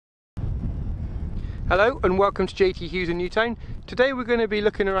Hello and welcome to JT Hughes in Newtown. Today we're going to be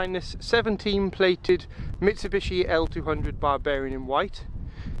looking around this 17 plated Mitsubishi L200 Barbarian in white.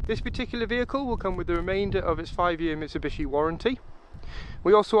 This particular vehicle will come with the remainder of its 5-year Mitsubishi warranty.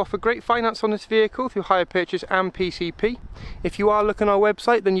 We also offer great finance on this vehicle through hire purchase and PCP. If you are looking on our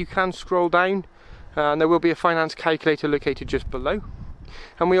website, then you can scroll down and there will be a finance calculator located just below.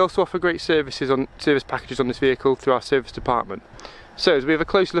 And we also offer great service packages on this vehicle through our service department. So as we have a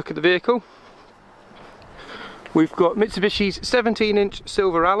close look at the vehicle, we've got Mitsubishi's 17-inch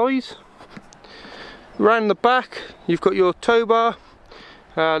silver alloys. Around the back you've got your tow bar,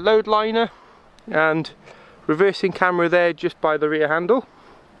 load liner and reversing camera there just by the rear handle.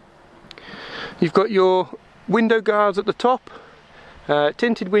 You've got your window guards at the top,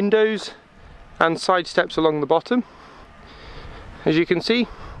 tinted windows and side steps along the bottom. As you can see,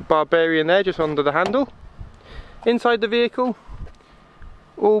 Barbarian there just under the handle. Inside the vehicle,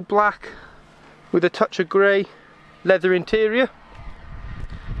 all black with a touch of grey leather interior.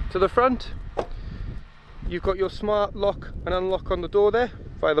 To the front, you've got your smart lock and unlock on the door there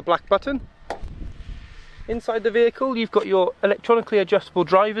via the black button. Inside the vehicle, you've got your electronically adjustable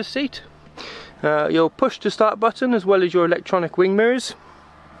driver's seat, your push to start button, as well as your electronic wing mirrors.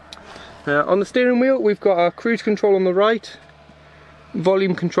 On the steering wheel, we've got our cruise control on the right,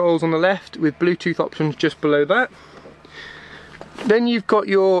 volume controls on the left with Bluetooth options just below that. Then you've got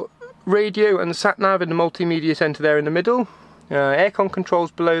your radio and the sat nav in the multimedia centre there in the middle, aircon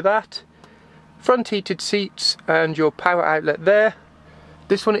controls below that, front heated seats and your power outlet there.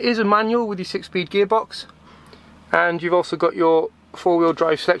 This one is a manual with your 6-speed gearbox, and you've also got your 4-wheel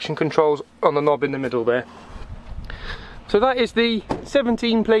drive selection controls on the knob in the middle there. So that is the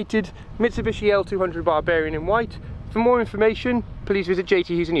 17 plated Mitsubishi L200 Barbarian in white. For more information, please visit JT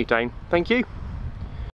Hughes in Newtown. Thank you.